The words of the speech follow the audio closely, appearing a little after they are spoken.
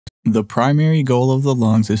The primary goal of the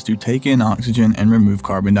lungs is to take in oxygen and remove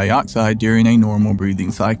carbon dioxide during a normal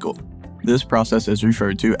breathing cycle. This process is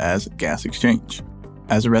referred to as gas exchange.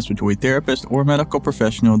 As a respiratory therapist or medical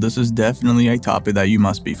professional, this is definitely a topic that you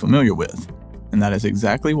must be familiar with. And that is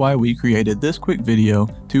exactly why we created this quick video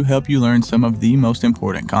to help you learn some of the most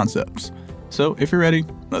important concepts. So if you're ready,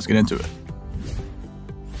 let's get into it.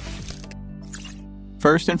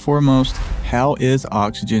 First and foremost, how is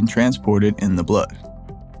oxygen transported in the blood?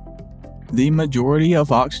 The majority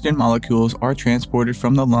of oxygen molecules are transported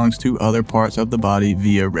from the lungs to other parts of the body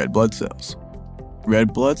via red blood cells.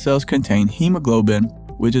 Red blood cells contain hemoglobin,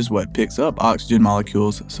 which is what picks up oxygen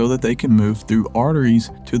molecules so that they can move through arteries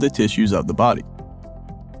to the tissues of the body.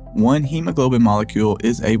 One hemoglobin molecule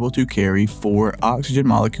is able to carry 4 oxygen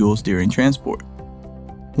molecules during transport.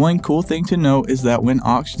 One cool thing to note is that when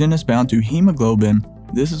oxygen is bound to hemoglobin,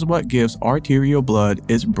 this is what gives arterial blood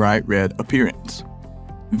its bright red appearance.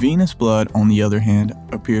 Venous blood, on the other hand,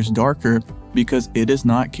 appears darker because it is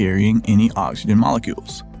not carrying any oxygen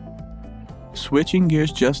molecules. Switching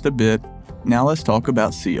gears just a bit, now let's talk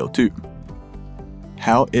about CO2.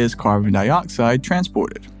 How is carbon dioxide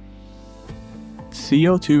transported?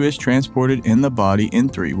 CO2 is transported in the body in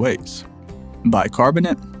 3 ways: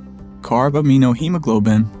 bicarbonate,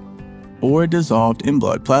 Carbaminohemoglobin, or dissolved in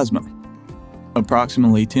blood plasma.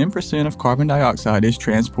 Approximately 10% of carbon dioxide is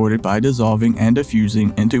transported by dissolving and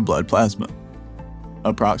diffusing into blood plasma.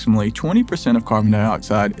 Approximately 20% of carbon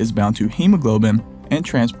dioxide is bound to hemoglobin and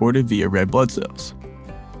transported via red blood cells.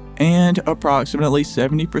 And approximately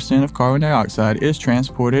 70% of carbon dioxide is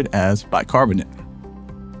transported as bicarbonate.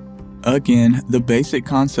 Again, the basic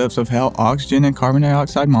concepts of how oxygen and carbon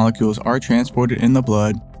dioxide molecules are transported in the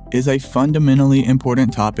blood is a fundamentally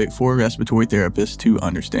important topic for respiratory therapists to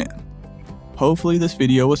understand. Hopefully this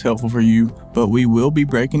video was helpful for you, but we will be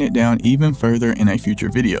breaking it down even further in a future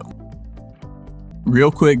video.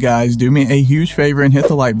 Real quick guys, do me a huge favor and hit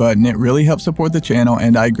the like button. It really helps support the channel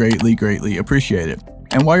and I greatly appreciate it.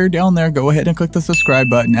 And while you're down there, go ahead and click the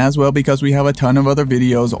subscribe button as well, because we have a ton of other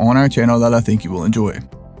videos on our channel that I think you will enjoy.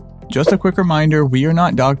 Just a quick reminder, we are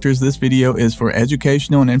not doctors. This video is for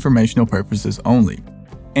educational and informational purposes only.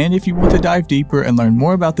 And if you want to dive deeper and learn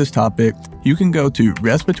more about this topic, you can go to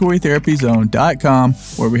respiratorytherapyzone.com,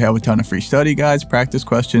 where we have a ton of free study guides, practice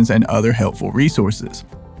questions, and other helpful resources.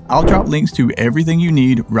 I'll drop links to everything you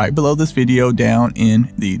need right below this video down in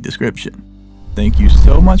the description. Thank you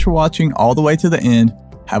so much for watching all the way to the end.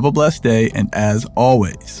 Have a blessed day, and as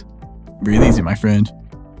always, breathe easy, my friend.